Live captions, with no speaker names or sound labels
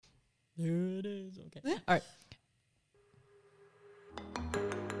There it is. Okay. All right.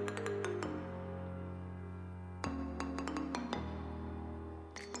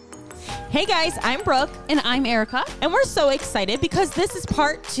 Hey guys, I'm Brooke. And I'm Erica. And we're so excited because this is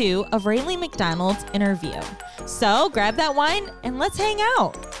part 2 of Rayleigh McDonald's interview. So grab that wine and let's hang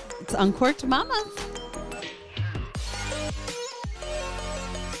out. It's Uncorked Mamas.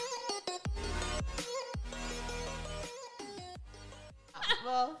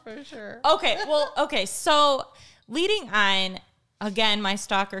 Well, for sure. Okay. So leading on, again, my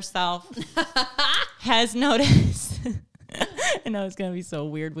stalker self has noticed. I know it's going to be so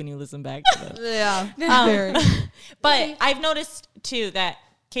weird when you listen back to this. Yeah. But I've noticed, too, that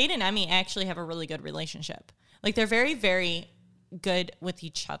Kate and Emmy actually have a really good relationship. Like, they're very, very good with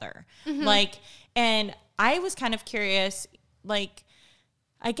each other. Mm-hmm. Like, and I was kind of curious, like,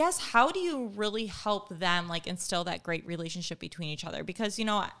 I guess, how do you really help them, like, instill that great relationship between each other? Because, you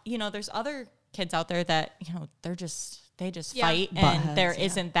know, there's other kids out there that, they just fight and there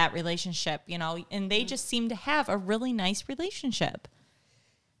isn't that relationship, and they just seem to have a really nice relationship.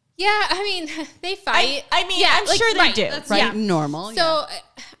 Yeah, I mean, they fight. I'm sure they do. That's right? Normal. So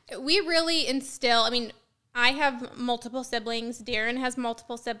we really instill, I have multiple siblings. Darren has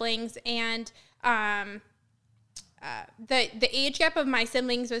multiple siblings. And the age gap of my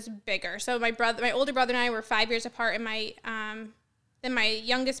siblings was bigger. So my older brother and I were 5 years apart, and then my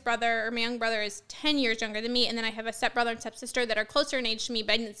youngest brother, or my young brother, is 10 years younger than me. And then I have a stepbrother and stepsister that are closer in age to me,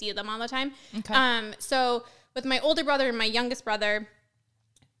 but I didn't see them all the time. Okay. So with my older brother and my youngest brother,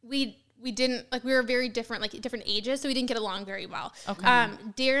 we were very different, like different ages, so we didn't get along very well. Okay.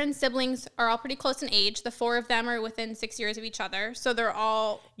 Darren's siblings are all pretty close in age. The 4 of them are within 6 years of each other, so they're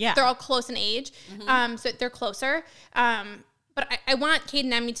all close in age. Mm-hmm. So they're closer. But I want Kate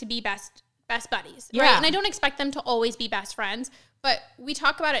and Emmy to be best buddies, right? And I don't expect them to always be best friends, but we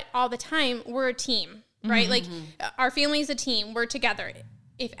talk about it all the time. We're a team, right? Mm-hmm. Like our family is a team. We're together.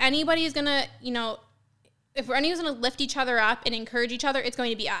 If anybody is gonna, if anyone's going to lift each other up and encourage each other, it's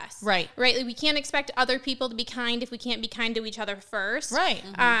going to be us. Right. Right. Like, we can't expect other people to be kind if we can't be kind to each other first. Right.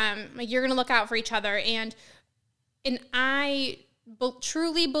 Mm-hmm. Like, you're going to look out for each other. And I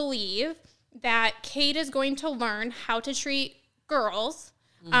truly believe that Kate is going to learn how to treat girls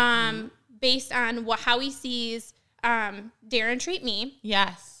based on how he sees Darren treat me.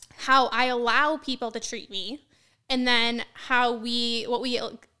 Yes. How I allow people to treat me. And then what we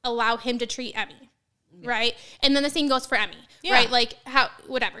allow him to treat Emmy. Yeah. Right. And then the same goes for Emmy, right? Like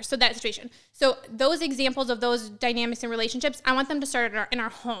whatever. So that situation. So those examples of those dynamics and relationships, I want them to start in our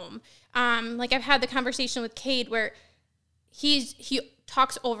home. Like I've had the conversation with Cade where he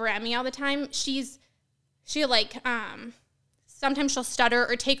talks over Emmy all the time. Sometimes she'll stutter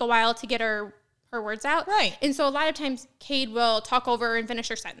or take a while to get her words out. Right. And so a lot of times Cade will talk over her and finish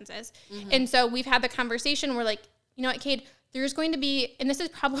her sentences. Mm-hmm. And so we've had the conversation where, like, you know what, Cade, there's going to be, and this is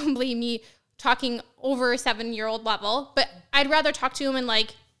probably me talking over a 7-year-old level, but I'd rather talk to him and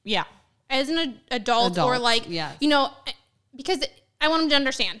as an adult or because I want him to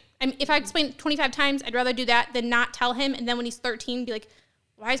understand. If I explain 25 times, I'd rather do that than not tell him. And then when he's 13, be like,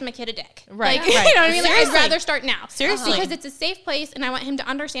 why is my kid a dick? Right. Right. You know what I mean? Like, I'd rather start now. Seriously. Because it's a safe place and I want him to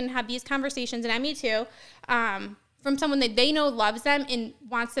understand and have these conversations, and me too, from someone that they know loves them and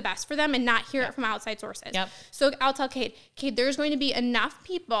wants the best for them, and not hear it from outside sources. Yep. So I'll tell Kate, there's going to be enough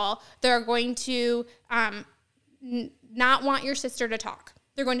people that are going to not want your sister to talk.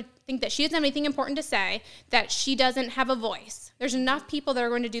 They're going to think that she doesn't have anything important to say, that she doesn't have a voice. There's enough people that are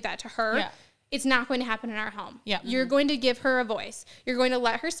going to do that to her. Yeah. It's not going to happen in our home. Yeah. You're going to give her a voice. You're going to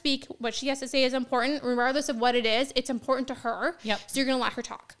let her speak. What she has to say is important. Regardless of what it is, it's important to her. Yep. So you're going to let her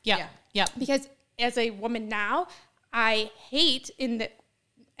talk. Yeah. Yeah. Because as a woman now, I hate in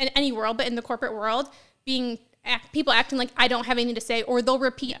any world, but in the corporate world, people acting like I don't have anything to say, or they'll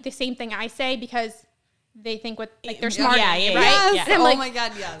repeat the same thing I say because they think they're smart. Yeah, right? Yes. And I'm like, oh my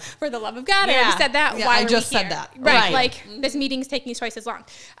God, yes. For the love of God, I already said that. Yeah, why I just said that. Right. Like, this meeting's taking twice as long.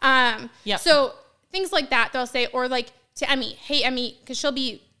 So things like that they'll say, or like to Emmy, hey Emmy, because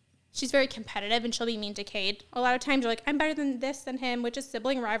she's very competitive and she'll be mean to Cade. A lot of times you're like, I'm better than him, which is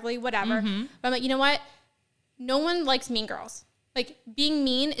sibling rivalry, whatever. Mm-hmm. But I'm like, you know what? No one likes mean girls. Like, being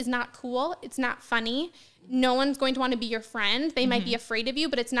mean is not cool. It's not funny. No one's going to want to be your friend. They might be afraid of you,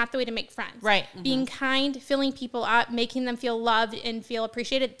 but it's not the way to make friends. Right. Mm-hmm. Being kind, filling people up, making them feel loved and feel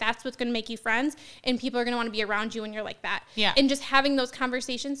appreciated, that's what's going to make you friends. And people are going to want to be around you when you're like that. Yeah. And just having those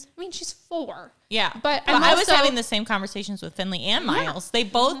conversations. I mean, she's 4. Yeah. But I was having the same conversations with Finley and Miles. They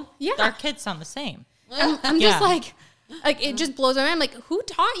both, our kids sound the same. I'm just like, Like, it just blows my mind. I'm like, who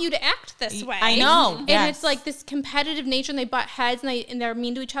taught you to act this way? I know. And Yes. it's like this competitive nature, and they butt heads, and they're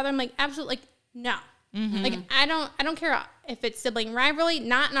mean to each other. I'm like, absolutely, like, no. Like, I don't care if it's sibling rivalry,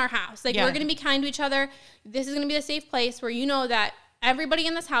 not in our house. Like, Yeah. we're going to be kind to each other. This is going to be a safe place where you know that everybody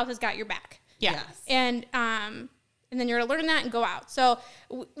in this house has got your back. Yeah. Yes. And then you're going to learn that and go out. So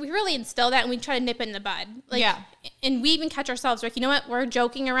we really instill that, and we try to nip it in the bud. Like, Yeah. And we even catch ourselves, like, you know what? We're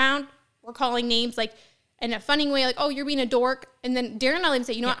joking around. We're calling names, like, in a funny way, like, oh, you're being a dork. And then Darren and I even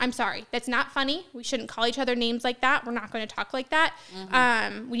say, you know what? I'm sorry. That's not funny. We shouldn't call each other names like that. We're not going to talk like that.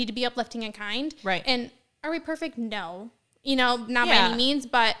 We need to be uplifting and kind. Right. And are we perfect? No. You know, not by Yeah. any means,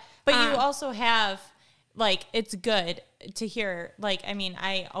 but But you also have, like, it's good to hear, like, I mean,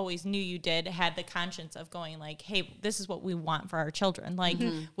 I always knew you had the conscience of going, like, hey, this is what we want for our children, like,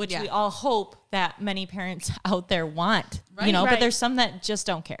 which Yeah. we all hope that many parents out there want, you know, Right. but there's some that just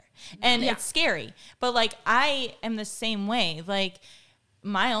don't care. And Yeah. it's scary. But, like, I am the same way. Like,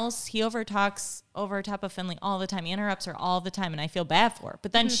 Miles, he overtalks over top of Finley all the time. He interrupts her all the time, and I feel bad for her.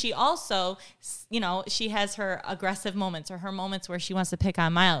 But then she also, you know, she has her aggressive moments or her moments where she wants to pick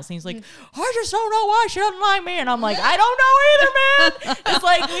on Miles. And he's like, I just don't know why she doesn't like me. And I'm like, I don't know either, man. It's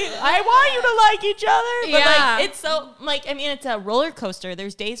like, I want you to like each other. But Yeah. like, it's so, like, I mean, it's a roller coaster.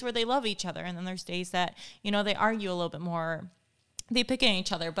 There's days where they love each other, and then there's days that, you know, they argue a little bit more. They pick at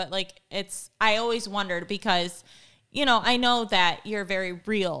each other. But like, I always wondered because, you know, I know that you're very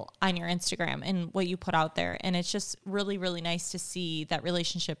real on your Instagram and what you put out there. And it's just really, really nice to see that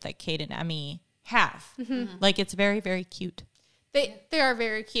relationship that Kate and Emmy have. Like, it's very, very cute. They are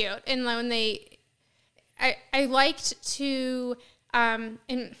very cute. And when I liked to, and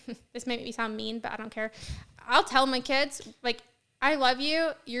this may make me sound mean, but I don't care. I'll tell my kids, like, I love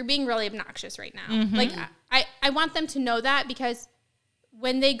you. You're being really obnoxious right now. Like, I want them to know that, because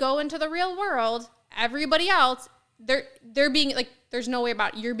when they go into the real world, everybody else, they're being like, there's no way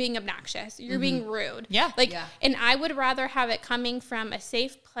about it. You're being obnoxious. You're being rude. Yeah. Like, Yeah. and I would rather have it coming from a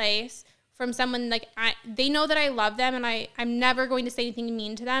safe place, from someone like they know that I love them, and I'm never going to say anything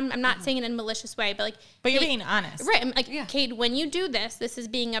mean to them. I'm not saying it in a malicious way, but like, But you're hey, being honest. right. I'm like, Kate, when you do this is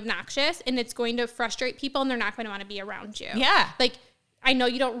being obnoxious, and it's going to frustrate people, and they're not going to want to be around you. Yeah. Like, I know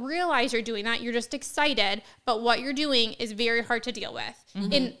you don't realize you're doing that. You're just excited, but what you're doing is very hard to deal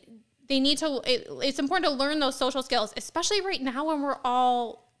with. And they need to, it's important to learn those social skills, especially right now when we're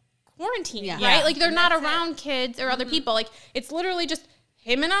all quarantined, Yeah. right? Yeah. Like, they're not around kids or other people. Like, it's literally just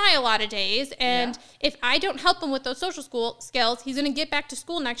him and I a lot of days. And if I don't help him with those social skills, he's going to get back to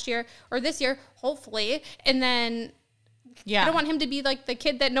school next year or this year, hopefully. And then Yeah. I don't want him to be like the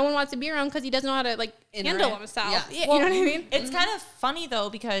kid that no one wants to be around because he doesn't know how to like handle Interact. himself. Yeah. Yeah, you know what I mean? It's kind of funny though,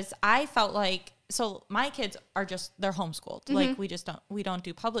 because I felt like, so my kids are they're homeschooled. Like, we don't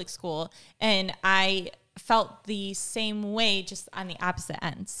do public school. And I felt the same way, just on the opposite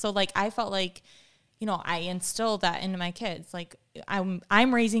ends. So like, I felt like, you know, I instilled that into my kids. Like, I'm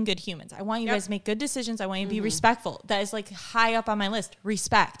raising good humans. I want you guys to make good decisions. I want you to be respectful. That is like high up on my list.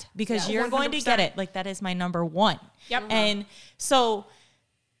 Respect, because you're going to get 100%. it. Like, that is my number one. Yep. And so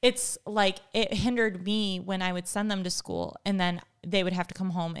it's like, it hindered me when I would send them to school, and then they would have to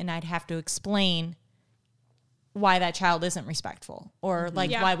come home, and I'd have to explain why that child isn't respectful, or like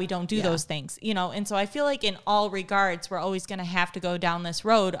Yeah. why we don't do those things, you know? And so I feel like in all regards, we're always going to have to go down this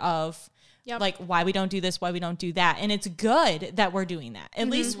road of like, why we don't do this, why we don't do that. And it's good that we're doing that. At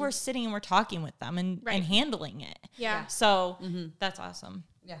least we're sitting and we're talking with them and handling it. Yeah. So that's awesome.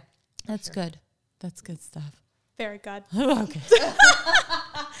 Yeah. That's good. That's good stuff. Very good. Okay.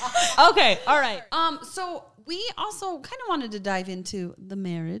 Okay. All right. So we also kind of wanted to dive into the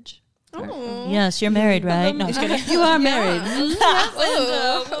marriage. Oh. Yes, you're married, right? No, I'm just kidding. You are married. Ooh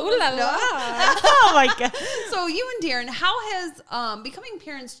la la. Oh my God. So you and Darren, how has becoming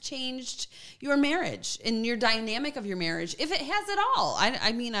parents changed your marriage and your dynamic of your marriage, if it has at all?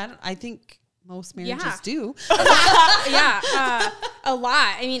 I mean, I think most marriages Yeah. do. A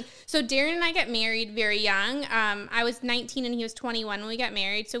lot. I mean, so Darren and I got married very young. I was 19 and he was 21 when we got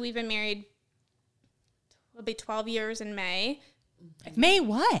married. So we've been married, it'll be 12 years in May. May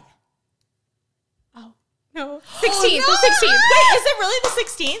what? Oh, no. 16th. no! The 16th. Wait, is it really the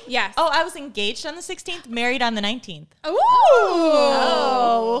 16th? Yes. Oh, I was engaged on the 16th, married on the 19th.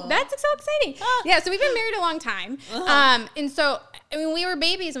 Oh. That's so exciting. Yeah, so we've been married a long time. And so, I mean, we were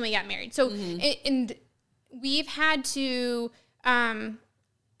babies when we got married. So, and we've had to,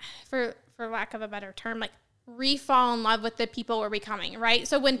 for lack of a better term, like, re-fall in love with the people we're becoming, right?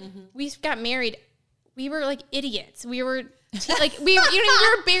 So when we got married, we were like idiots. We were like, we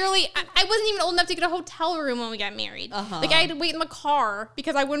were barely, I wasn't even old enough to get a hotel room when we got married. Like I had to wait in the car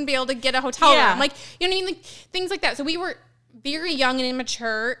because I wouldn't be able to get a hotel room. Like, you know what I mean? Like things like that. So we were very young and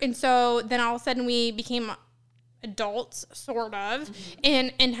immature. And so then all of a sudden we became adults, sort of,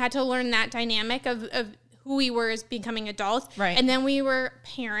 and had to learn that dynamic of who we were as becoming adults. Right. And then we were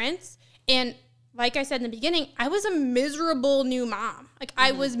parents. And like I said in the beginning, I was a miserable new mom. Like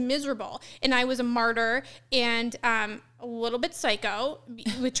I was miserable, and I was a martyr and a little bit psycho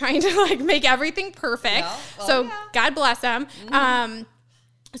with trying to like make everything perfect. God bless them.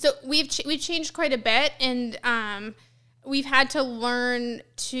 So we've changed quite a bit, and we've had to learn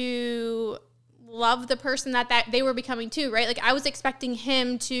to love the person that they were becoming too, right? Like I was expecting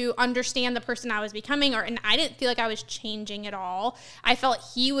him to understand the person I was becoming, and I didn't feel like I was changing at all. I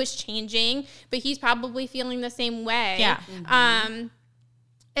felt he was changing, but he's probably feeling the same way. Yeah.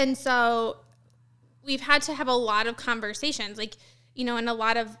 And so we've had to have a lot of conversations, like, you know, and a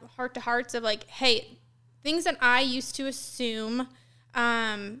lot of heart to hearts of like, hey, things that I used to assume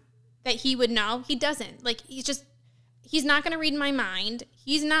that he would know, he doesn't. Like he's not going to read my mind.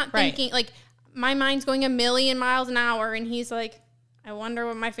 He's not thinking like, my mind's going 1,000,000 miles an hour, and he's like, I wonder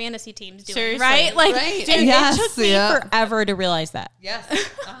what my fantasy team's doing. Seriously. Right? Like, dude, it took me forever to realize that.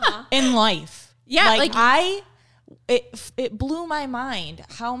 Yes. In life. Yeah. Like it blew my mind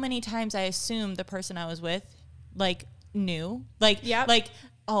how many times I assumed the person I was with, like, knew. Like,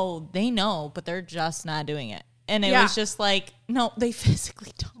 oh, they know, but they're just not doing it. And it was just like, no, they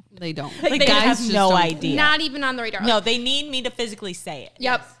physically don't. They don't. Like they have no idea. Not even on the radar. No, they need me to physically say it.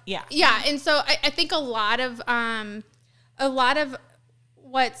 Yep. Yeah. Yeah. And so I think a lot of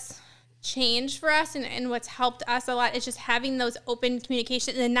what's changed for us and what's helped us a lot is just having those open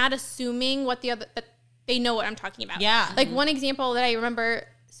communications and not assuming that they know what I'm talking about. Yeah. Like one example that I remember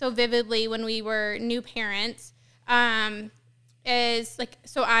so vividly when we were new parents, is like,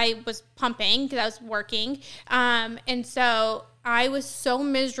 so I was pumping because I was working. And so I was so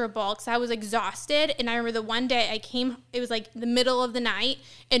miserable because I was exhausted. And I remember the one day it was like the middle of the night,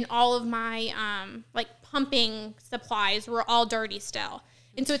 and all of my like pumping supplies were all dirty still.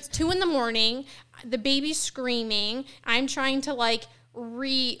 And so it's 2 a.m, the baby's screaming. I'm trying to like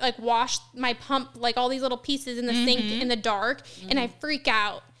wash my pump, like all these little pieces in the sink in the dark. And I freak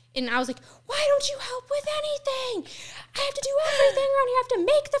out. And I was like, why don't you help with anything? I have to do everything around here. I have to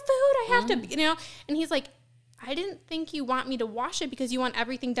make the food. I have to, you know. And he's like, I didn't think you want me to wash it because you want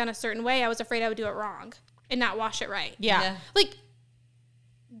everything done a certain way. I was afraid I would do it wrong and not wash it right. Yeah. Like,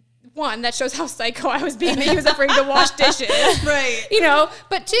 one, that shows how psycho I was being, that he was afraid to wash dishes. Right. You know,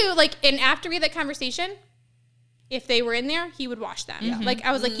 but 2, like, and after we had that conversation, if they were in there, he would wash them. Yeah. Like,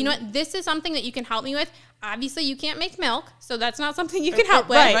 I was like, you know what? This is something that you can help me with. Obviously, you can't make milk, so that's not something you can help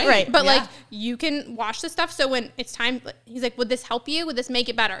with. Right. But, like, you can wash the stuff. So when it's time, he's like, would this help you? Would this make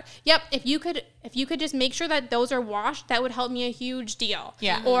it better? Yep. If you could just make sure that those are washed, that would help me a huge deal.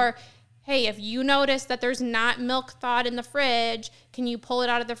 Yeah. Or, hey, if you notice that there's not milk thawed in the fridge, can you pull it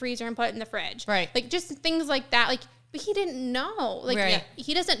out of the freezer and put it in the fridge? Right. Like, just things like that. Like, but he didn't know. Like,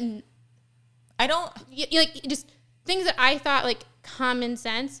 he doesn't. I don't. Like, just things that I thought, like, common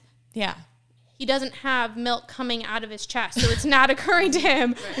sense. Yeah. He doesn't have milk coming out of his chest, so it's not occurring to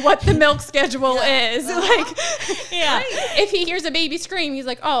him what the milk schedule is. Like, if he hears a baby scream, he's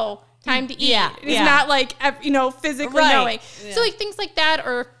like, "Oh, time to eat." Yeah, He's not like, you know, physically knowing. Yeah. So like things like that,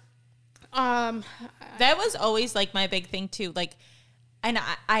 or that was always like my big thing too. Like, and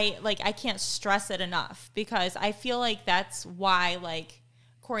I can't stress it enough because I feel like that's why like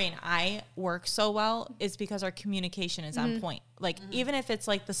Corey and I work so well is because our communication is on point. Like, even if it's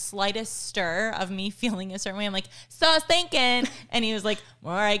like the slightest stir of me feeling a certain way, I'm like, so I was thinking, and he was like,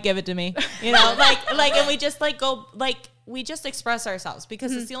 all right, give it to me, you know, like, and we just like go, like, we just express ourselves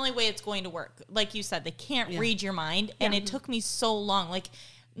because it's the only way it's going to work. Like you said, they can't read your mind. And it took me so long. Like,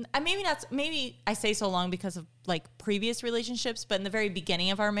 maybe I say so long because of like previous relationships, but in the very beginning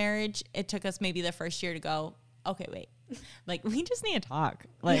of our marriage, it took us maybe the first year to go, okay, wait. Like, we just need to talk.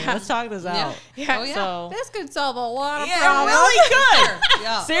 Like, let's talk this out. Yeah. Oh, yeah. So, this could solve a lot of yeah, problems. really good.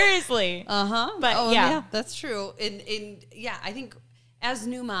 Yeah. Seriously. But yeah, that's true. And yeah, I think as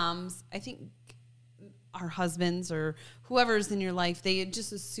new moms, I think our husbands or whoever's in your life, they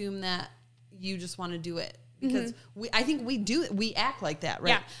just assume that you just want to do it. Because I think we act like that,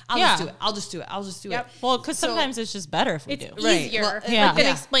 right? Yeah. I'll just do it. Well, because sometimes it's just better if we It's do. easier yeah. than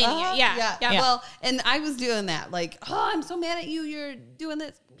explaining it. Yeah. Well, and I was doing that. Like, oh, I'm so mad at you. You're doing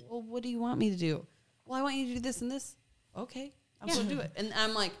this. Well, what do you want me to do? Well, I want you to do this and this. Okay, I'm going to do it. And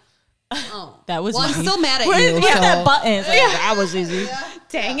I'm like, Oh, That was well, I'm easy. still mad at Where's you. yeah, so- that button? It's like, that was easy.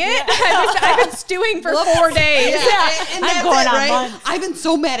 Dang it. I've been stewing for 4 days. And I'm that's going it, on right? months. I've been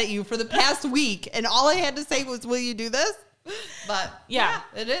so mad at you for the past week, and all I had to say was, "Will you do this?" But Yeah.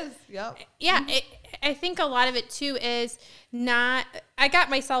 it is. Yep. Yeah, I think a lot of it too is not. I got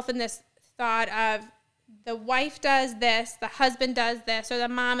myself in this thought of the wife does this, the husband does this, or the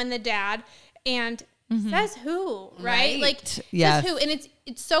mom and the dad, and says who, right? Like Yes. says who, and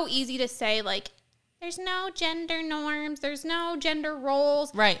it's so easy to say like, there's no gender norms, there's no gender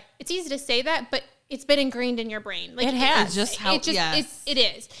roles, Right. It's easy to say that, but it's been ingrained in your brain. Like It has. It's just how. Yes. it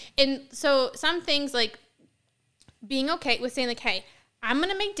is. And so some things like being okay with saying like, hey, I'm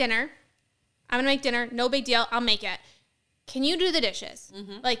going to make dinner. No big deal. I'll make it. Can you do the dishes?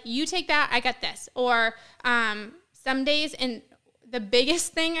 Like you take that. I got this. Or some days, and the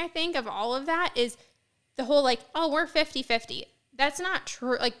biggest thing I think of all of that is the whole like, oh, we're 50-50. That's not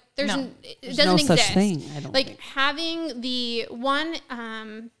true. Like it doesn't no exist. such thing, I don't like think. having the one,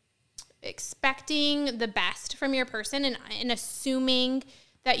 expecting the best from your person and assuming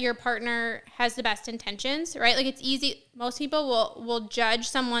that your partner has the best intentions, right? Like it's easy. Most people will judge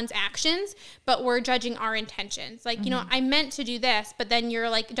someone's actions, but we're judging our intentions. Like, you know, I meant to do this, but then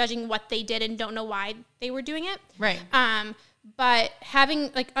you're like judging what they did and don't know why they were doing it. Right. But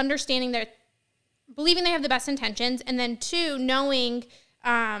having like understanding that, believing they have the best intentions, and then 2, knowing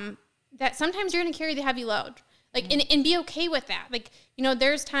that sometimes you're going to carry the heavy load, like and be okay with that. Like, you know,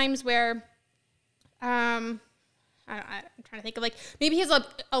 there's times where I'm trying to think of like maybe he has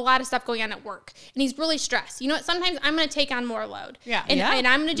a lot of stuff going on at work and he's really stressed. You know what? Sometimes I'm going to take on more load. Yeah. And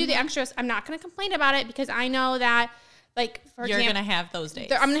I'm going to do Mm-hmm. the extras. I'm not going to complain about it because I know that, like, for You're example, going to have those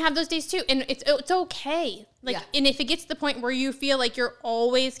days. I'm going to have those days too. And it's okay. Like, Yeah. and if it gets to the point where you feel like you're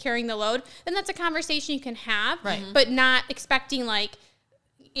always carrying the load, then that's a conversation you can have. Right. But not expecting like,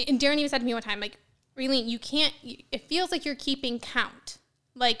 and Darren even said to me one time, like, Raylene, it feels like you're keeping count.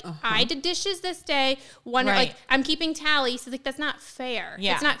 Like I did dishes this day. One, Right. like I'm keeping tally. So like, that's not fair.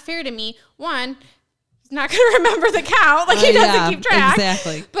 Yeah. It's not fair to me. One, he's not going to remember the count. Like he doesn't keep track.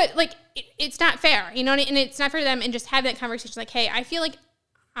 Exactly. But like, it's not fair, you know, and it's not fair to them. And just have that conversation like, hey, I feel like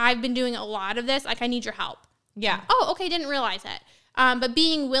I've been doing a lot of this. Like I need your help. Yeah. Oh, okay. Didn't realize it. But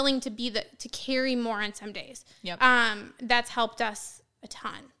being willing to to carry more on some days. Yep. That's helped us a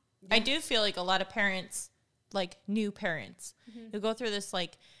ton. I do feel like a lot of parents, like new parents, who go through this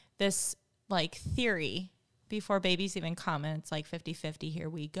theory before babies even come, and it's like 50-50, here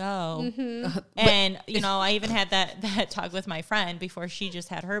we go. And, you know, I even had that talk with my friend before she just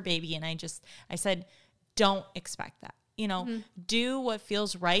had her baby, and I said, don't expect that. You know, do what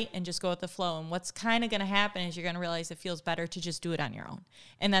feels right and just go with the flow. And what's kind of going to happen is you're going to realize it feels better to just do it on your own.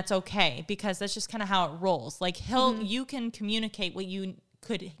 And that's okay, because that's just kind of how it rolls. Like you can communicate what you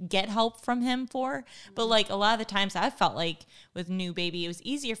could get help from him for. But like a lot of the times I felt like with new baby, it was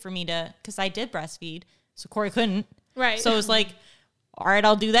easier for me because I did breastfeed. So Corey couldn't. Right. So it was like, all right,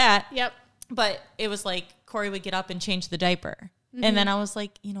 I'll do that. Yep. But it was like Corey would get up and change the diaper. And then I was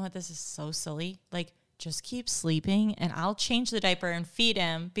like, you know what? This is so silly. Like, just keep sleeping and I'll change the diaper and feed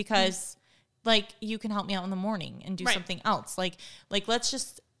him, because like you can help me out in the morning and do Right. something else. Like let's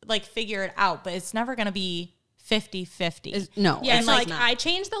just like figure it out. But it's never going to be 50-50. No. Yeah. it's So like not. I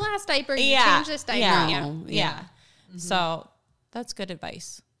changed the last diaper. You Yeah. changed this diaper. Yeah. Yeah. No. Yeah. So that's good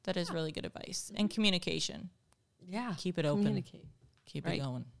advice. That is really good advice. And communication. Yeah. Keep it open. Communicate. Keep Right. it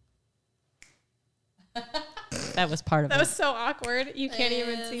going. That was part of That it. was so awkward. You can't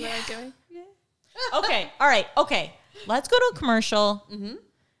even see what I'm doing. Okay. All right. Okay. Let's go to a commercial.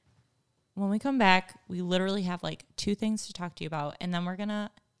 When we come back, we literally have like 2 things to talk to you about, and then we're going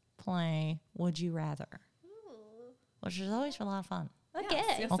to play Would You Rather, which is always a lot of fun.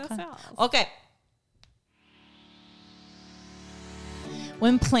 Okay. Okay.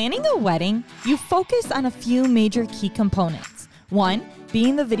 When planning a wedding, you focus on a few major key components. 1,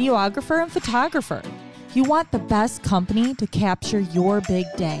 being the videographer and photographer. You want the best company to capture your big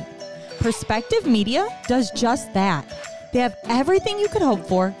day. Perspective Media does just that. They have everything you could hope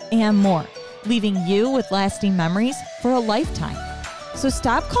for and more, leaving you with lasting memories for a lifetime. So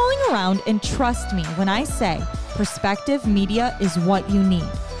stop calling around and trust me when I say Perspective Media is what you need.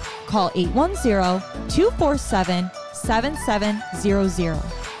 Call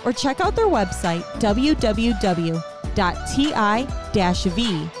 810-247-7700 or check out their website, www.ti-v.com,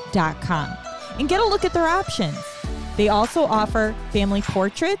 and get a look at their options. They also offer family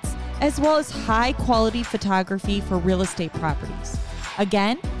portraits as well as high-quality photography for real estate properties.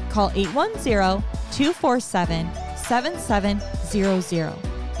 Again, call 810-247-7700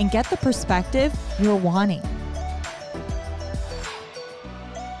 and get the perspective you're wanting.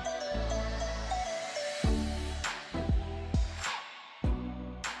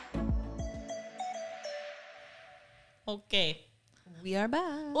 We are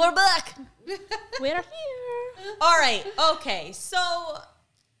back. We're back. We're here. All right. Okay. So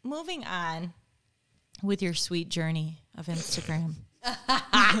moving on with your sweet journey of Instagram.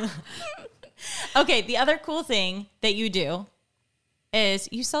 Okay. The other cool thing that you do is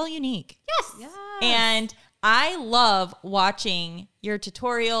you sell Younique. Yes. And I love watching your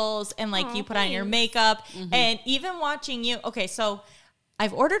tutorials and like you put on your makeup and even watching you. Okay. So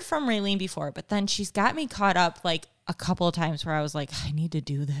I've ordered from Raylene before, but then she's got me caught up like a couple of times where I was like, I need to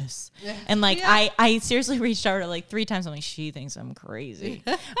do this. And like, I seriously reached out to like 3 times. I'm like, she thinks I'm crazy,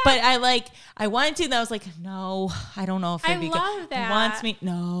 but I wanted to, and I was like, no, I don't know if it'd be good. love that. Wants me.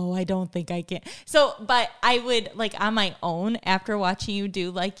 No, I don't think I can. So, but I would like on my own after watching you do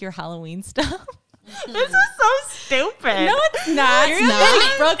like your Halloween stuff. This is so stupid. No, it's not. You're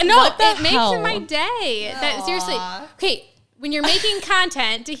like, Brooke, No, what the it makes hell? my day. That seriously. Okay, when you're making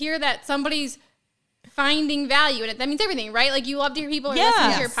content, to hear that somebody's finding value in it, that means everything, right? Like you love to hear people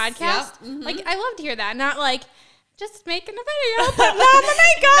listen to your podcast. Yep. Like I love to hear that, not like just making a video, putting on the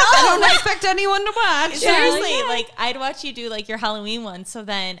makeup. I don't expect anyone to watch. Seriously, like I'd watch you do like your Halloween one. So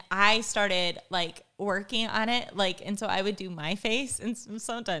then I started like working on it, like, and so I would do my face, and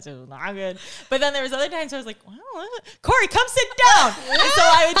sometimes it was not good. But then there was other times I was like, "Wow, Corey, come sit down." And so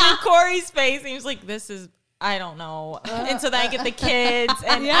I would do Corey's face, and he was like, "This is." I don't know. And so then I get the kids,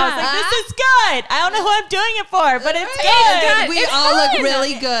 and I was like, this is good. I don't know who I'm doing it for, but it's good. We all look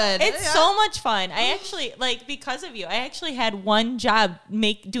really good. It's so much fun. I actually, like, because of you, I actually had one job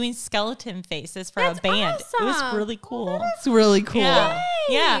doing skeleton faces for a band. awesome. It was really cool. It's really cool. Yeah.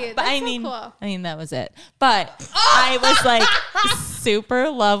 Yeah. Yay, But that's I so mean, cool. that was it. But I was like super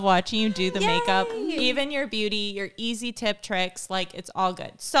love watching you do the makeup, even your beauty, your easy tip tricks, like it's all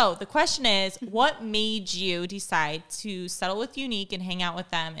good. So the question is, what made you decide to settle with Younique and hang out with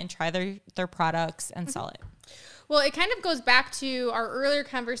them and try their products and sell it? Well, it kind of goes back to our earlier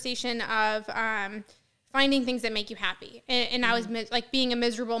conversation of finding things that make you happy. And I was like being a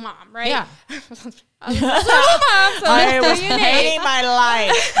miserable mom, right? Yeah. I was a miserable mom, so I that's was Younique. hating my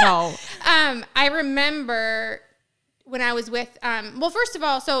life. No. I remember when I was with, well, first of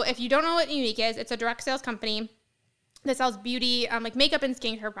all, so if you don't know what Younique is, it's a direct sales company that sells beauty, like makeup and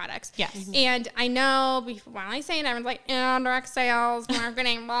skincare products. Yes. And I know when I say it, everyone's like, direct sales,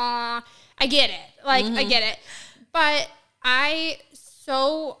 marketing, blah. I get it. Like, I get it. But I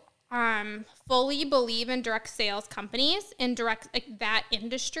so fully believe in direct sales companies and direct, like that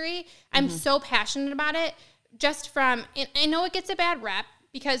industry. I'm so passionate about it just from, and I know it gets a bad rep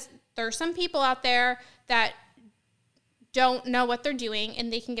because there are some people out there that don't know what they're doing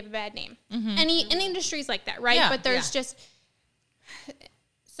and they can give a bad name. Any industries like that, right? Yeah, But there's just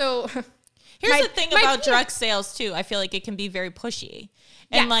so Here's the thing about direct sales too. I feel like it can be very pushy.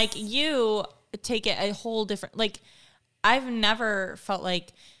 And Yes. like you take it a whole different, like I've never felt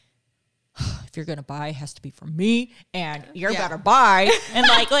like if you're going to buy, it has to be from me and you're going to buy. And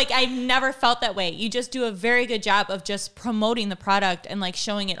like I've never felt that way. You just do a very good job of just promoting the product and like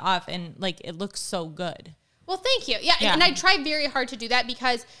showing it off, and like it looks so good. Well, thank you. Yeah. And I try very hard to do that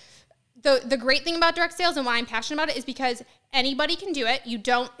because the great thing about direct sales and why I'm passionate about it is because anybody can do it. You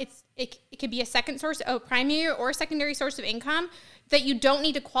don't, it could be a second source, a primary or secondary source of income that you don't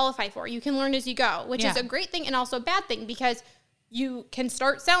need to qualify for. You can learn as you go, which is a great thing and also a bad thing because you can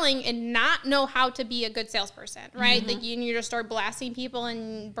start selling and not know how to be a good salesperson, right? Like you just start blasting people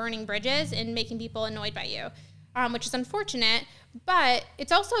and burning bridges and making people annoyed by you, which is unfortunate. But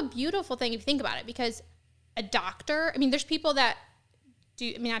it's also a beautiful thing if you think about it because a doctor, I mean, there's people that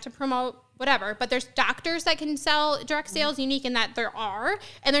do, I mean, not to promote whatever, but there's doctors that can sell direct sales Younique in that there are,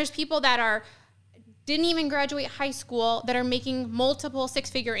 and there's people that didn't even graduate high school that are making multiple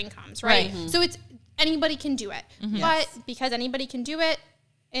 6-figure incomes, right? So it's, anybody can do it. But because anybody can do it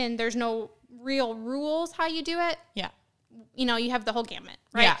and there's no real rules how you do it, you know, you have the whole gamut,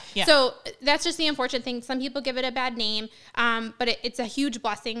 right? Yeah. So that's just the unfortunate thing. Some people give it a bad name, but it's a huge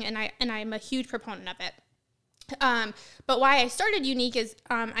blessing, and I'm a huge proponent of it. But why I started Younique is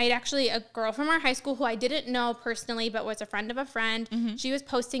I had actually a girl from our high school who I didn't know personally, but was a friend of a friend. She was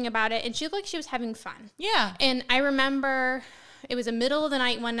posting about it, and she looked like she was having fun. Yeah. And I remember it was the middle of the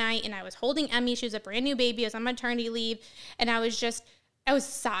night one night, and I was holding Emmy. She was a brand new baby. I was on maternity leave, and I was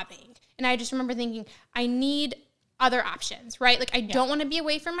sobbing. And I just remember thinking, I need other options, right? Like I don't want to be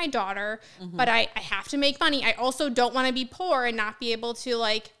away from my daughter, but I have to make money. I also don't want to be poor and not be able to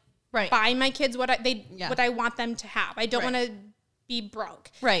like buy my kids what I want them to have. I don't want to be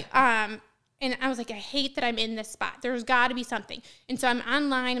broke. Right. And I was like, I hate that I'm in this spot. There's got to be something. And so I'm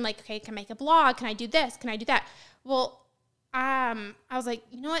online. I'm like, okay, can I make a blog? Can I do this? Can I do that? Well, I was like,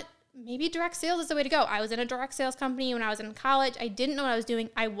 you know what? maybe direct sales is the way to go. I was in a direct sales company when I was in college. I didn't know what I was doing.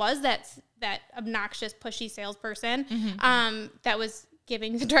 I was that obnoxious, pushy salesperson that was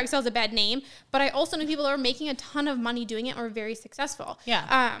giving the direct sales a bad name. But I also knew people that were making a ton of money doing it and were very successful.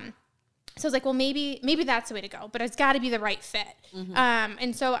 Yeah. So I was like, well, maybe that's the way to go, but it's got to be the right fit.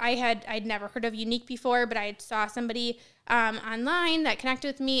 And so I'd never heard of Younique before, but I saw somebody online that connected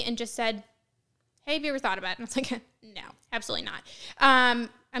with me and just said, hey, have you ever thought about it? And I was like, no, absolutely not.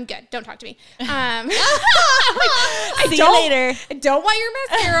 I'm good. Don't talk to me. See you later. I don't want your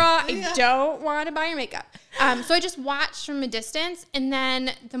mascara. I don't want to buy your makeup. So I just watched from a distance. And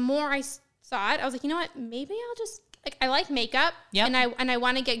then the more I saw it, I was like, you know what? Maybe I'll just, like, I like makeup. Yep. And I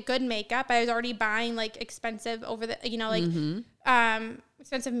want to get good makeup. I was already buying like expensive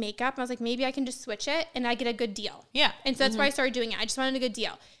expensive makeup. And I was like, maybe I can just switch it and I get a good deal. Yeah. And so that's why I started doing it. I just wanted a good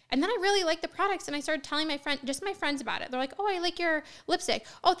deal. And then I really liked the products and I started telling my friends about it. They're like, oh, I like your lipstick.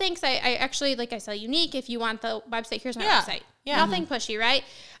 Oh, thanks. I actually, like, I sell Younique. If you want the website, here's my website. Yeah. Nothing pushy, right?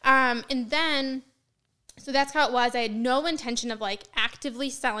 And then, so that's how it was. I had no intention of like actively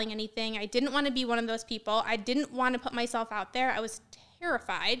selling anything. I didn't want to be one of those people. I didn't want to put myself out there. I was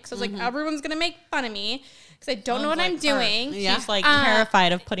terrified because I was like, everyone's going to make fun of me because I don't know what I'm doing. Yeah. She's like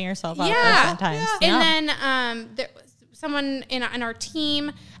terrified of putting herself out there sometimes. Yeah. And then there was someone in our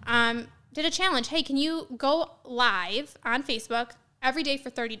team did a challenge. Hey, can you go live on Facebook every day for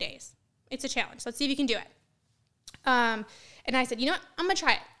 30 days? It's a challenge. Let's see if you can do it. And I said, you know what? I'm going to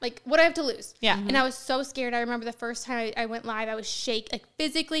try it. Like, what do I have to lose? Yeah. And I was so scared. I remember the first time I went live, I was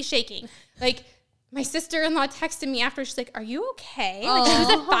physically shaking. Like, my sister-in-law texted me after. She's like, are you okay? Like, she was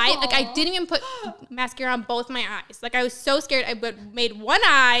at 5. Like, I didn't even put mascara on both my eyes. Like, I was so scared. I made one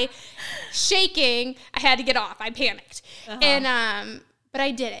eye shaking. I had to get off. I panicked. And, but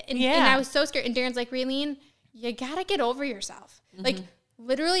I did it. And I was so scared. And Darren's like, Raylene, you got to get over yourself. Like,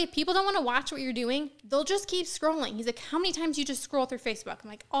 literally, if people don't want to watch what you're doing, they'll just keep scrolling. He's like, how many times do you just scroll through Facebook? I'm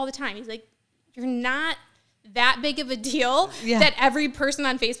like, all the time. He's like, you're not that big of a deal that every person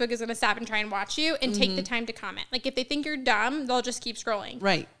on Facebook is going to stop and try and watch you and take the time to comment. Like, if they think you're dumb, they'll just keep scrolling.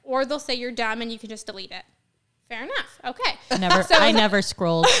 Right. Or they'll say you're dumb and you can just delete it. Fair enough. Okay. I never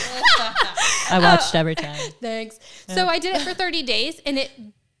scrolled. I watched every time. Thanks. Yeah. So I did it for 30 days and it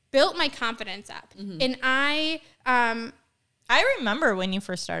built my confidence up. And I remember when you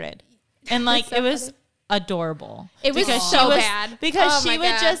first started, and like so it was funny. Adorable. It was so bad because she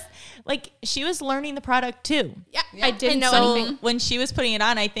would just like she was learning the product too. Yeah. I didn't know anything when she was putting it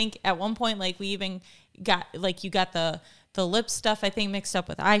on. I think at one point, like we even got like you got the lip stuff I think mixed up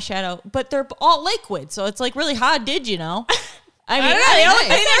with eyeshadow, but they're all liquid, so it's like really how did you know? I mean,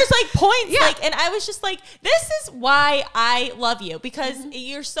 there's like points, like, and I was just like, this is why I love you because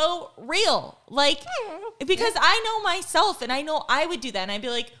you're so real, like, because I know myself and I know I would do that, and I'd be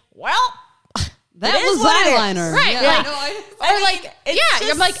like, well, that was eyeliner, right? Yeah. Like,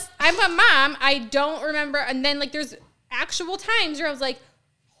 I'm like, I'm a mom, I don't remember, and then like there's actual times where I was like,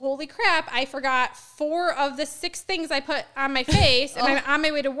 holy crap, I forgot 4 of the 6 things I put on my face and I'm on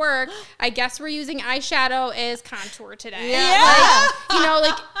my way to work. I guess we're using eyeshadow as contour today. Yeah.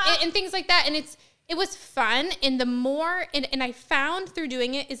 Like, and things like that. And it was fun. And the more, and I found through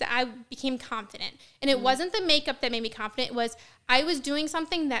doing it is that I became confident. And it wasn't the makeup that made me confident. It was, I was doing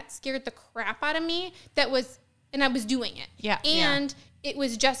something that scared the crap out of me and I was doing it. Yeah. And it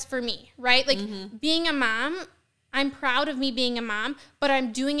was just for me, right? Like being a mom, I'm proud of me being a mom, but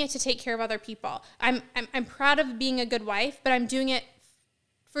I'm doing it to take care of other people. I'm proud of being a good wife, but I'm doing it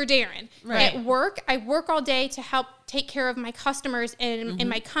for Darren. Right. At work, I work all day to help take care of my customers in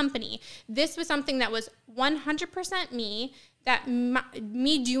my company. This was something that was 100% me, that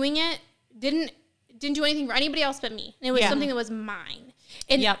me doing it didn't do anything for anybody else but me. And it was something that was mine.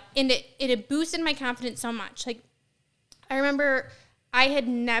 And it boosted my confidence so much. Like, I remember I had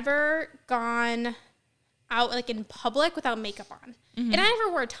never gone out like in public without makeup on. And I never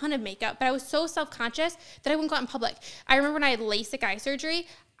wore a ton of makeup, but I was so self-conscious that I wouldn't go out in public. I remember when I had LASIK eye surgery,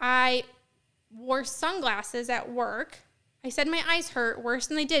 I wore sunglasses at work. I said my eyes hurt worse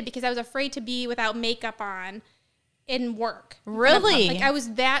than they did because I was afraid to be without makeup on in work. Really? Like, I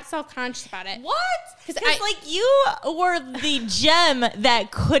was that self-conscious about it. What? Because like you were the gem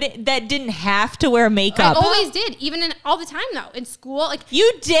that didn't have to wear makeup. I always did, even all the time though. In school, like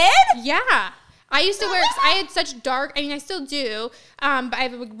you did? Yeah. I used to wear, cause I had such dark, I mean, I still do, but I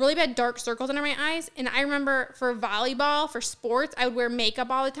have really bad dark circles under my eyes. And I remember for volleyball, for sports, I would wear makeup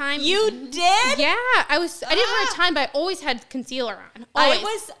all the time. You did? Yeah. I didn't wear a ton, but I always had concealer on. Always. I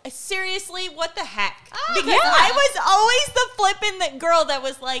was, seriously, what the heck? Because I was always the flippin' girl that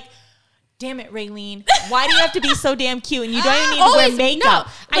was like, damn it, Raylene, why do you have to be so damn cute and you don't even need to wear makeup?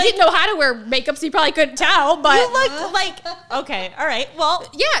 No, I didn't know how to wear makeup, so you probably couldn't tell. But you look like, okay, all right, well.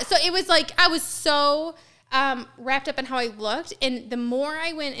 Yeah, so it was like I was so wrapped up in how I looked. And the more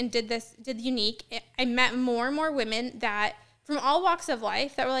I went and did Younique, I met more and more women that from all walks of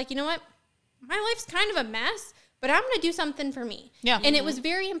life that were like, you know what? My life's kind of a mess, but I'm going to do something for me. Yeah. And it was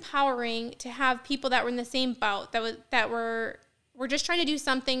very empowering to have people that were in the same boat that were just trying to do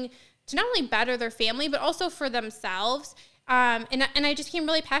something to not only better their family, but also for themselves. And I just became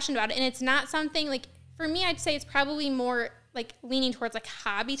really passionate about it. And it's not something like, for me, I'd say it's probably more like leaning towards like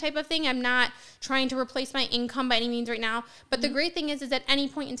hobby type of thing. I'm not trying to replace my income by any means right now. But the great thing is at any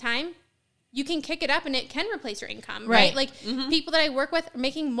point in time, you can kick it up and it can replace your income, right? Like people that I work with are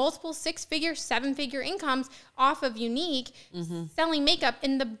making multiple 6-figure, 7-figure incomes off of Younique, selling makeup.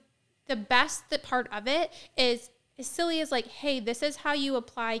 And the best part of it is as silly as like, hey, this is how you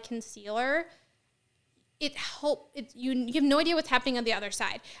apply concealer. You have no idea what's happening on the other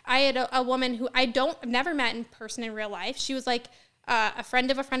side. I had a woman who I've never met in person in real life. She was like a friend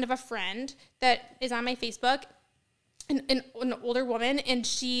of a friend of a friend that is on my Facebook, an older woman, and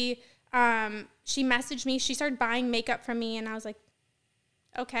she messaged me. She started buying makeup from me, and I was like,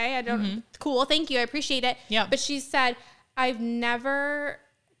 okay, cool, thank you, I appreciate it. Yeah. But she said, I've never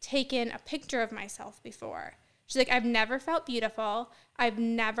taken a picture of myself before. She's like, I've never felt beautiful. I've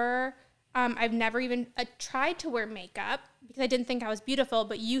never even tried to wear makeup because I didn't think I was beautiful,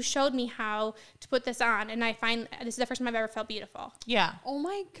 but you showed me how to put this on, and I find this is the first time I've ever felt beautiful. Yeah. Oh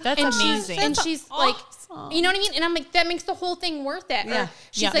my God. That's amazing. And she's awesome. Like, you know what I mean? And I'm like, that makes the whole thing worth it. Yeah. Or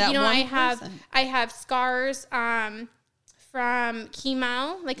she's like, you know, I have scars from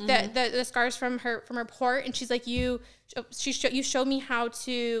chemo, like the scars from her port, and she's like, you showed me how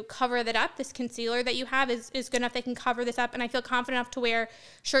to cover that up. This concealer that you have is good enough that can cover this up, and I feel confident enough to wear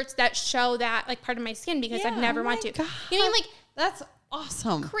shirts that show that like part of my skin because I've never wanted to. You know, like that's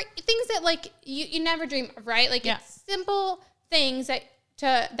awesome. Things that like you never dream of, right? Like it's simple things that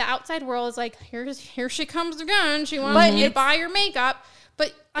to the outside world is like, here she comes again. She wants you to buy your makeup,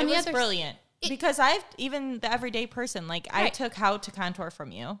 but on the other brilliant. Because even the everyday person, like I took how to contour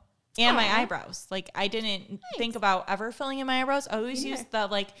from you and my eyebrows. Like I didn't think about ever filling in my eyebrows. I always use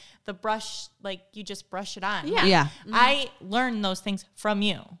the brush, like you just brush it on. Yeah. Yeah. I learned those things from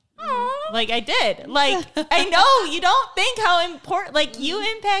you. Like I did. Like I know you don't think how important, like you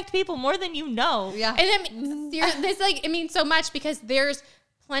impact people more than you know. Yeah. And this like, it means so much because there's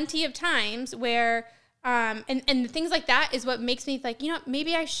plenty of times where, and things like that is what makes me like, you know,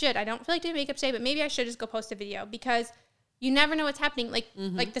 maybe I should. I don't feel like doing makeup today, but maybe I should just go post a video because you never know what's happening. Like,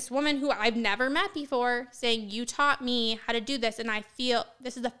 like this woman who I've never met before saying, you taught me how to do this. And I feel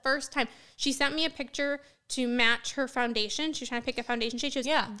this is the first time she sent me a picture to match her foundation. She was trying to pick a foundation shade. She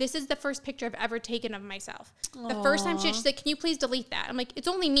goes, this is the first picture I've ever taken of myself. Aww. The first time she's like, can you please delete that? I'm like, it's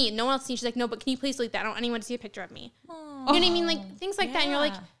only me. No one else sees. She's like, no, but can you please delete that? I don't want anyone to see a picture of me. Aww. You know what I mean? Like things like that. And you're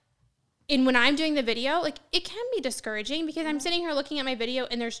like, and when I'm doing the video, like it can be discouraging because I'm sitting here looking at my video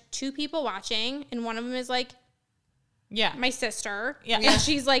and there's 2 people watching and one of them is like, my sister. Yeah. And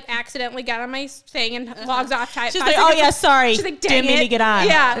she's like accidentally got on my thing and logs off. She's like, oh yeah, sorry. She's like, didn't mean to get on.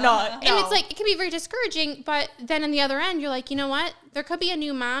 Yeah. No. And it's like, it can be very discouraging, but then on the other end, you're like, you know what? There could be a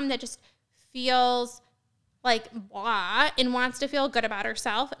new mom that just feels like blah and wants to feel good about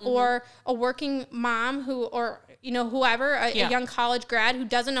herself, or a working mom or you know, whoever, a young college grad who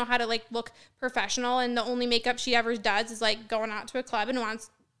doesn't know how to like look professional and the only makeup she ever does is like going out to a club and wants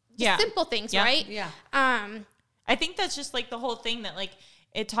simple things, right? Yeah. I think that's just like the whole thing that like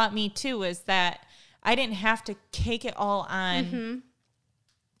it taught me too is that I didn't have to cake it all on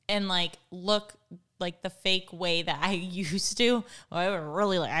and like look like the fake way that I used to. I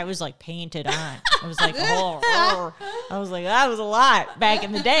was like painted on. I was like, I was like, that was a lot back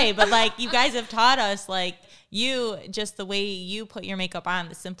in the day. But like you guys have taught us like just the way you put your makeup on,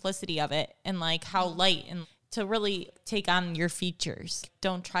 the simplicity of it and like how light and to really take on your features.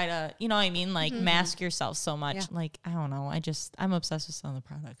 Don't try to, you know what I mean? Like mask yourself so much. Yeah. Like, I don't know. I'm obsessed with some of the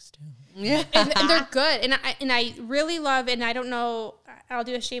products too. Yeah. and they're good. And I really love, and I don't know, I'll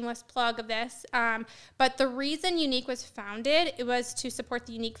do a shameless plug of this. But the reason Younique was founded, it was to support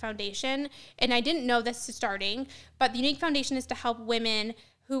the Younique Foundation. And I didn't know this starting, but the Younique Foundation is to help women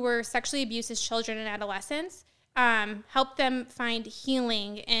who were sexually abused as children and adolescents. Help them find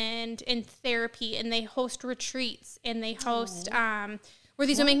healing and therapy, and they host retreats and they host where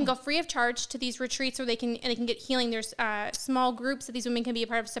these women can go free of charge to these retreats where they can get healing. There's small groups that these women can be a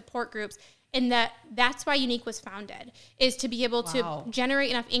part of, support groups, and that's why Younique was founded, is to be able to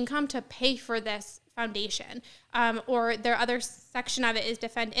generate enough income to pay for this Foundation. Or their other section of it is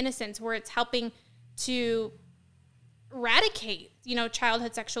Defend Innocence, where it's helping to eradicate,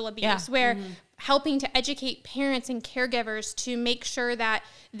 childhood sexual abuse, where helping to educate parents and caregivers to make sure that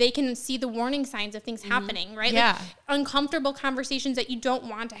they can see the warning signs of things happening, right? Yeah. Like uncomfortable conversations that you don't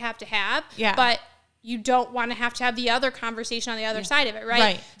want to have, Yeah. but you don't want to have the other conversation on the other side of it, right?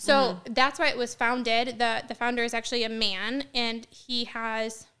 Right. So that's why it was founded. The founder is actually a man, and he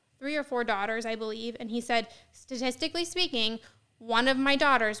has 3 or 4 daughters, I believe. And he said, statistically speaking, one of my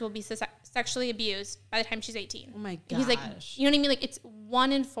daughters will be sexually abused by the time she's 18. Oh my And he's like, gosh. you know what I mean? Like, it's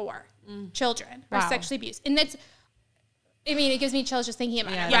 1 in 4 children are Wow. sexually abused. And that's, I mean, it gives me chills just thinking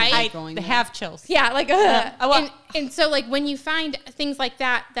about Yeah, it, right? I- I going they there. have chills. Yeah, like, well- and so like when you find things like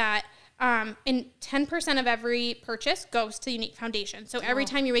that, and 10% of every purchase goes to Unique Foundation. So every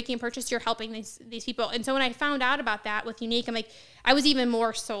time you're making a purchase, you're helping these people. And so when I found out about that with Unique, I'm like, I was even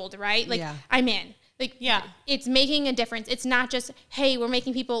more sold, right? Like Yeah. I'm in. Like, Yeah. it's making a difference. It's not just, hey, we're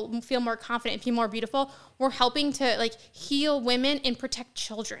making people feel more confident and feel more beautiful. We're helping to like heal women and protect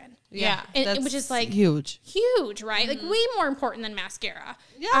children. Yeah. And, That's which is like huge. huge, right? Like way more important than mascara.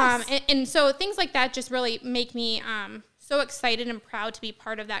 Yes. And so things like that just really make me so excited and proud to be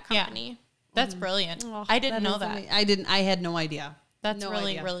part of that Yeah. company. That's brilliant. Oh, I didn't know is that. amazing. I had no idea. That's No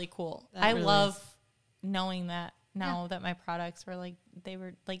really, idea. really cool. That I really love is. knowing that now that my products were like, they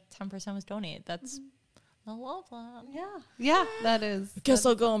were like 10% was donated. That's, I love that. Yeah, that is. Guess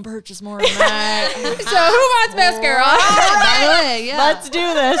I'll go and purchase more of that. So who wants mascara? By the way, yeah. Let's do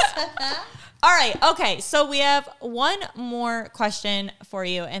this. All right. Okay. So we have one more question for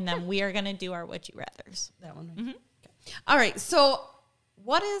you, and then we are going to do our Would You Rathers. That one. Right? Okay. All right. So,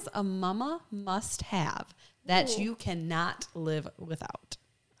 what is a mama must have that you cannot live without?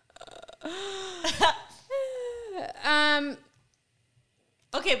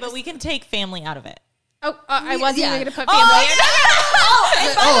 Okay, but we can take family out of it. I wasn't Yeah. even going to put family in.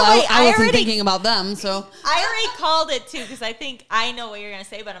 And by the way, I wasn't already, thinking about them. So, I already called it too because I think I know what you're going to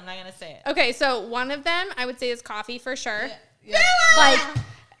say, but I'm not going to say it. Okay, so one of them I would say is coffee for sure. yeah. Like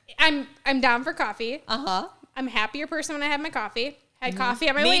I'm down for coffee. Uh-huh. I'm a happier person when I have my coffee. Had coffee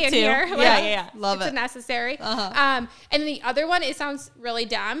on my way Me in too. here. Yeah. Love it's it. necessary. Uh-huh. And the other one, it sounds really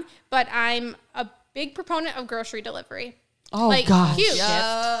dumb, but I'm a big proponent of grocery delivery. Oh, Like, gosh. huge.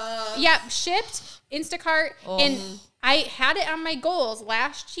 Yeah. Yep, shipped, Instacart, and I had it on my goals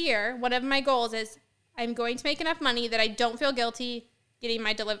last year. One of my goals is I'm going to make enough money that I don't feel guilty getting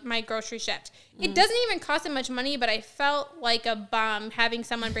my grocery shipped. It doesn't even cost that much money, but I felt like a bum having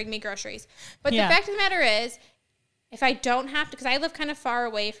someone bring me groceries. But Yeah. the fact of the matter is, if I don't have to, because I live kind of far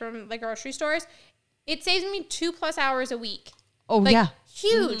away from the grocery stores, it saves me 2+ hours a week. Oh, Like, yeah.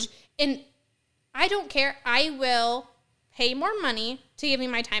 huge. And I don't care. I will pay more money to give me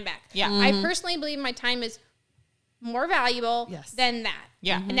my time back. Yeah. I personally believe my time is more valuable Yes. than that.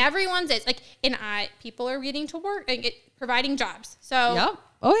 Yeah. And everyone's is. Like, and people are getting to work and providing jobs. So, Yep.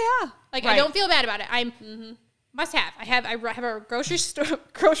 Oh, yeah. like, Right. I don't feel bad about it. I'm must have. I have a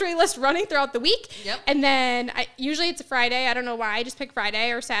grocery list running throughout the week. Yep. And then usually it's a Friday. I don't know why. I just pick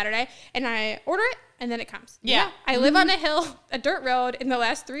Friday or Saturday, and I order it, and then it comes. Yeah. I live on a hill, a dirt road. In the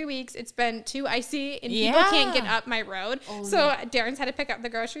last 3 weeks, it's been too icy, and people can't get Yeah. up my road. So Darren's had to pick up the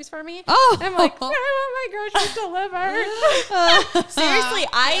groceries for me. Oh. And I'm like, I want my groceries delivered. Seriously,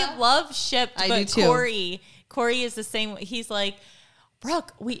 I love shipped, I but do too. Corey is the same. He's like,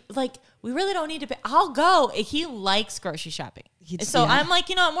 Brooke, we really don't need to pay. I'll go. He likes grocery shopping. So yeah. I'm like,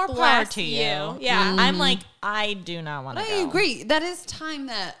 you know what, more power Bless to you. you. Yeah. I'm like, I do not want to I go. agree. That is time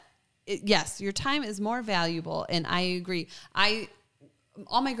that, yes, your time is more valuable. And I agree.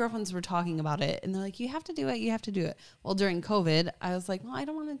 All my girlfriends were talking about it, and they're like, you have to do it. You have to do it. Well, during COVID, I was like, well, I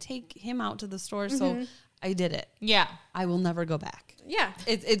don't want to take him out to the store. So I did it. Yeah. I will never go back. Yeah.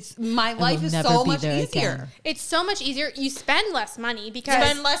 It's my life is so much easier. It's so much easier. You spend less money because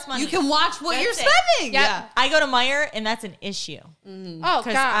Spend less money. You can watch what That's you're it. spending. Yep. Yeah. I go to Meijer, and that's an issue oh because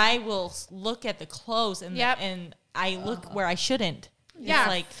god. I will look at the clothes and Yep. and I look where I shouldn't. Yeah. It's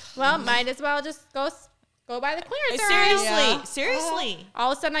like, well, might as well just go buy the clearance aisle. seriously, Yeah. seriously.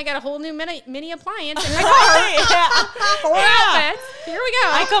 All of a sudden, I got a whole new mini appliance in my Yeah. four outfits. Here we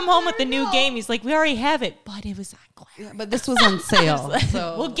go. I come home with the new game. He's like, we already have it, but it was on glass. Yeah, but this was on sale.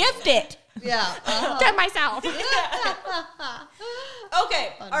 So We'll gift it. yeah. Get myself. Okay.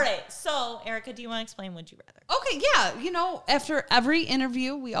 All right. So, Erica, do you want to explain Would You Rather? Okay, yeah. You know, after every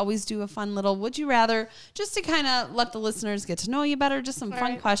interview, we always do a fun little would you rather just to kind of let the listeners get to know you better, just some fun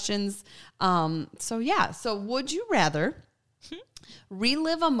right. questions. So, yeah. So, would you rather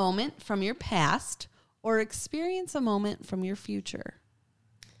relive a moment from your past or experience a moment from your future?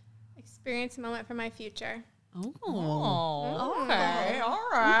 experience a moment from my future. Oh, okay. All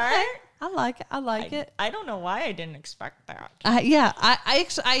right. I like it. I like it. I don't know why I didn't expect that. I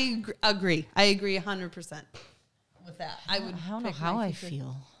agree. I agree 100% with that. I don't know how I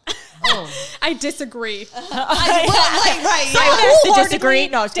feel. Oh, I disagree. I have to disagree.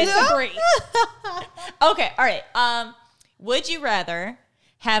 No, Disagree. Okay, all right. Would you rather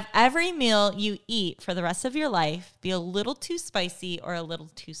have every meal you eat for the rest of your life be a little too spicy or a little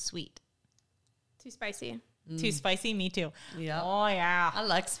too sweet? Too spicy. Too spicy? Me too. Yeah. Oh, yeah. I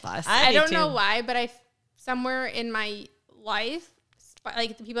like spice. I do don't too. know why, but somewhere in my life,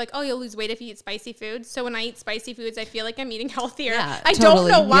 like the people are like, oh, you'll lose weight if you eat spicy foods. So when I eat spicy foods, I feel like I'm eating healthier. Yeah, I totally.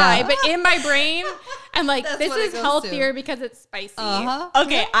 don't know why, Yeah. but in my brain, I'm like, That's this what it is goes healthier because it's spicy.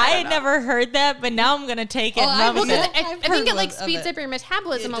 Okay, I had never heard that, but now I'm going to take it. Oh, and I've run with heard it. that. I I've think it heard like of speeds it. up your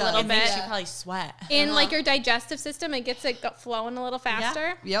metabolism It a does. little It makes bit. you probably sweat. In like your digestive system, it gets it flowing a little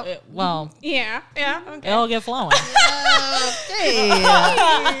faster. Yep. Well, Yeah. Okay. it'll get flowing. Okay.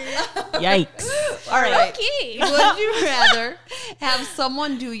 Yikes. All right. Okay. Would you rather have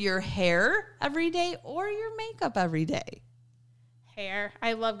someone do your hair every day or your makeup every day? Hair.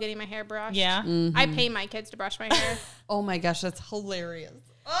 I love getting my hair brushed. Yeah. I pay my kids to brush my hair. Oh my gosh, that's hilarious.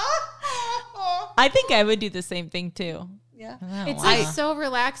 I think I would do the same thing too. Yeah. It's like so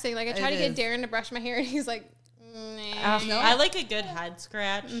relaxing. Like I try It to get is. Darren to brush my hair, and he's like, nah. I like a good head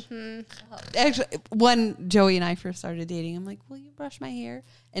scratch. Actually, when Joey and I first started dating, I'm like, will you brush my hair?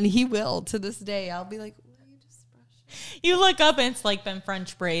 And he will to this day. I'll be like, will you just brush? You look up and it's like been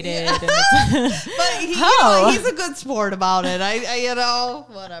French braided. And it's But he, How? he's a good sport about it. I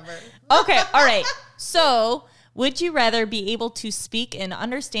whatever. okay, all right. So, would you rather be able to speak and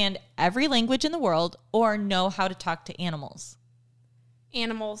understand every language in the world or know how to talk to animals?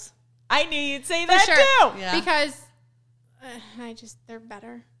 Animals. I knew you'd say For that sure. too. Yeah. Because they're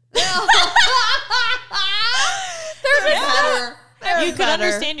better. You could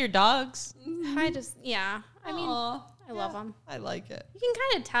understand your dogs. I mean, Aw. I love them. I like it. You can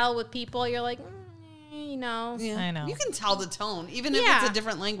kind of tell with people. You're like, you know. Yeah. I know. You can tell the tone. Even if Yeah. it's a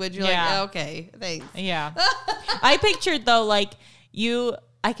different language, you're Yeah. like, okay, thanks. Yeah. I pictured though, like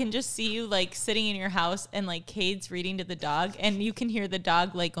I can just see you like sitting in your house and like Cade's reading to the dog and you can hear the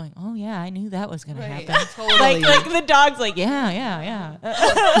dog like going, oh yeah, I knew that was going to happen. Totally. Like the dog's like, yeah.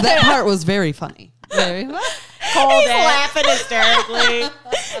 That part was very funny. Very He's laughing hysterically.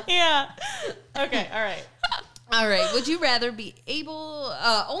 Yeah. Okay. All right. All right. Would you rather be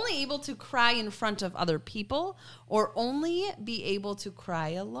only able to cry in front of other people or only be able to cry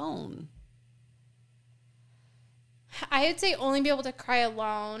alone? I would say only be able to cry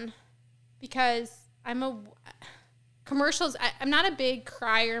alone because commercials. I'm not a big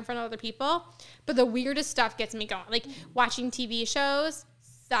crier in front of other people, but the weirdest stuff gets me going. Like watching TV shows,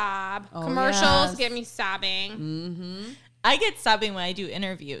 sob. Oh, Commercials yes. get me sobbing. I get sobbing when I do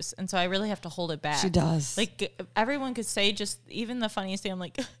interviews, and so I really have to hold it back. She does. Like everyone could say just even the funniest thing. I'm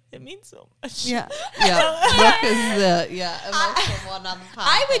like, it means so much. Yeah. Brooke is the emotional one on the podcast.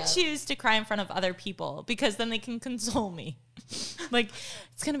 I would choose to cry in front of other people because then they can console me. Like,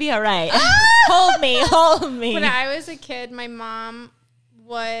 it's going to be all right. Hold me. When I was a kid, my mom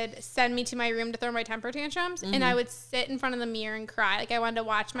would send me to my room to throw my temper tantrums, and I would sit in front of the mirror and cry. Like I wanted to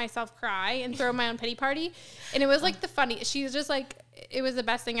watch myself cry and throw my own pity party. And it was like she was just like, it was the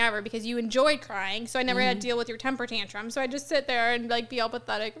best thing ever because you enjoyed crying. So I never had to deal with your temper tantrum. So I just sit there and like be all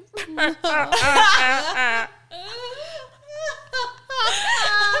pathetic.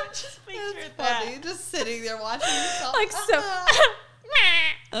 just picture Funny. Just sitting there watching yourself. Like so.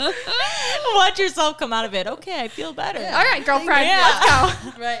 Watch yourself come out of it. Okay, I feel better. All right, girlfriend, Yeah. let's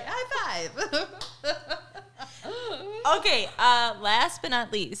go. Right. High five. Okay, last but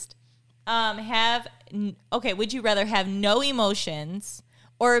not least, would you rather have no emotions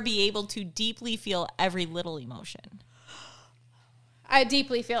or be able to deeply feel every little emotion? I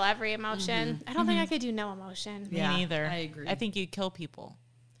deeply feel every emotion. I don't think I could do no emotion. Yeah, Me neither. I agree. I think you'd kill people.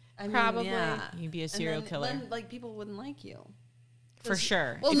 I mean, Probably. yeah. You'd be a And serial killer. Then, like, people wouldn't like you. For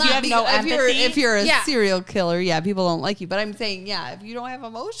sure. Well, if not you have no empathy. if you're a Yeah. serial killer, yeah, people don't like you. But I'm saying, yeah, if you don't have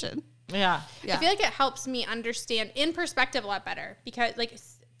emotion, yeah. yeah, I feel like it helps me understand in perspective a lot better because like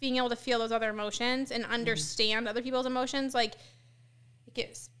being able to feel those other emotions and understand other people's emotions, like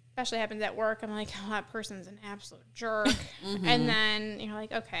it especially happens at work. I'm like, oh, that person's an absolute jerk. And then you're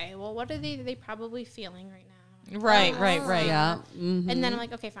like, okay, well, what are they probably feeling right now? Right. yeah. And then I'm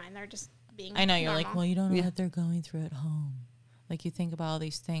like, okay, fine. They're just being I know you're normal. like, well, you don't know what they're going through at home. Like you think about all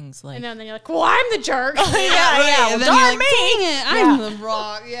these things, like and then you're like, well, I'm the jerk. yeah. Well, And then darn you're like, me. dang it, I'm the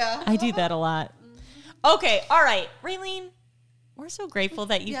wrong. Yeah. I do that a lot. Okay, all right, Raylene, We're so grateful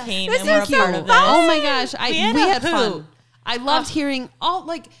that you came This and were a is so part of this. Oh my gosh, We we had had a fun. hoot. I loved hearing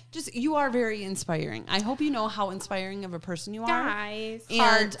you are very inspiring. I hope you know how inspiring of a person you are. Guys.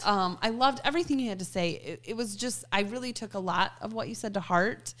 And I loved everything you had to say. It was just, I really took a lot of what you said to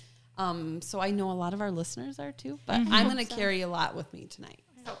heart. So I know a lot of our listeners are too, but I'm going to carry a lot with me tonight.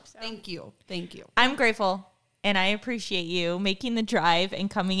 I hope so. Thank you. Thank you. I'm grateful and I appreciate you making the drive and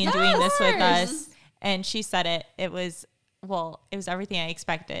coming and doing this with course. us. And she said it was everything I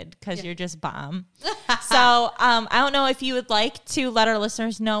expected because you're just bomb. So I don't know if you would like to let our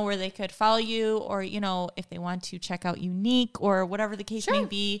listeners know where they could follow you, or, you know, if they want to check out Unique or whatever the case may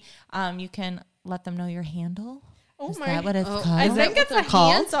be, you can let them know your handle. Is that what it's called? I think it's a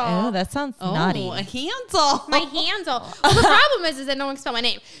handle. Oh, that sounds naughty. A handle. My handle. Well, the problem is that no one can spell my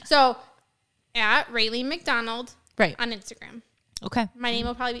name. So at Raylene McDonald Right. on Instagram. Okay. My name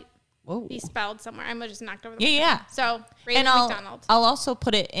will probably Whoa. be spelled somewhere. I'm just knocked over the Yeah. So Raylene And McDonald. I'll also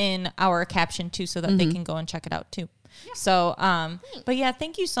put it in our caption too, so that they can go and check it out too. So, but yeah,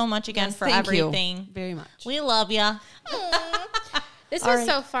 thank you so much again for Thank you everything. very much. We love ya. This All was right.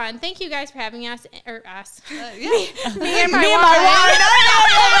 so fun. Thank you guys for having us. Or us. Yeah. Me and my Me and wife. my wine.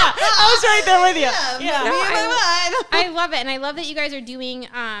 I was right there with you. Yeah. No, Me and my I love it, and I love that you guys are doing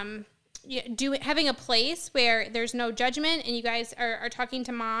having a place where there's no judgment, and you guys are talking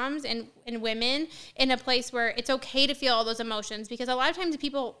to moms and women in a place where it's okay to feel all those emotions, because a lot of times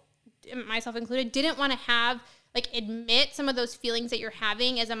people, myself included, didn't want to admit some of those feelings that you're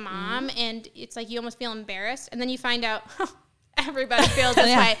having as a mom, and it's like you almost feel embarrassed, and then you find out everybody feels this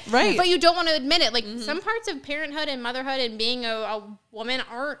way, right. but you don't want to admit it. Like some parts of parenthood and motherhood and being a woman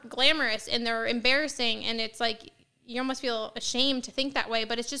aren't glamorous, and they're embarrassing, and it's like you almost feel ashamed to think that way,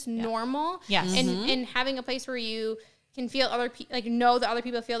 but it's just normal. Yes. And having a place where you can feel other people, like know that other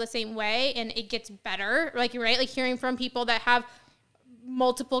people feel the same way, and it gets better. Like, right? Like hearing from people that have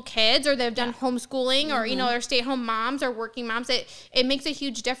multiple kids, or they've done homeschooling, or, you know, they're stay-at-home moms or working moms. It makes a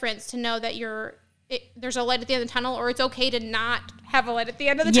huge difference to know that there's a light at the end of the tunnel, or it's okay to not have a light at the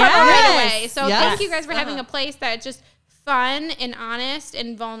end of the tunnel right away. So thank you guys for having a place that's just fun and honest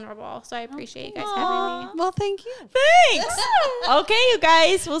and vulnerable. So I appreciate you guys having me. Well, thank you. Thanks. Okay, you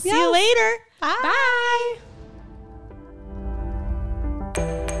guys. We'll see you later. Bye.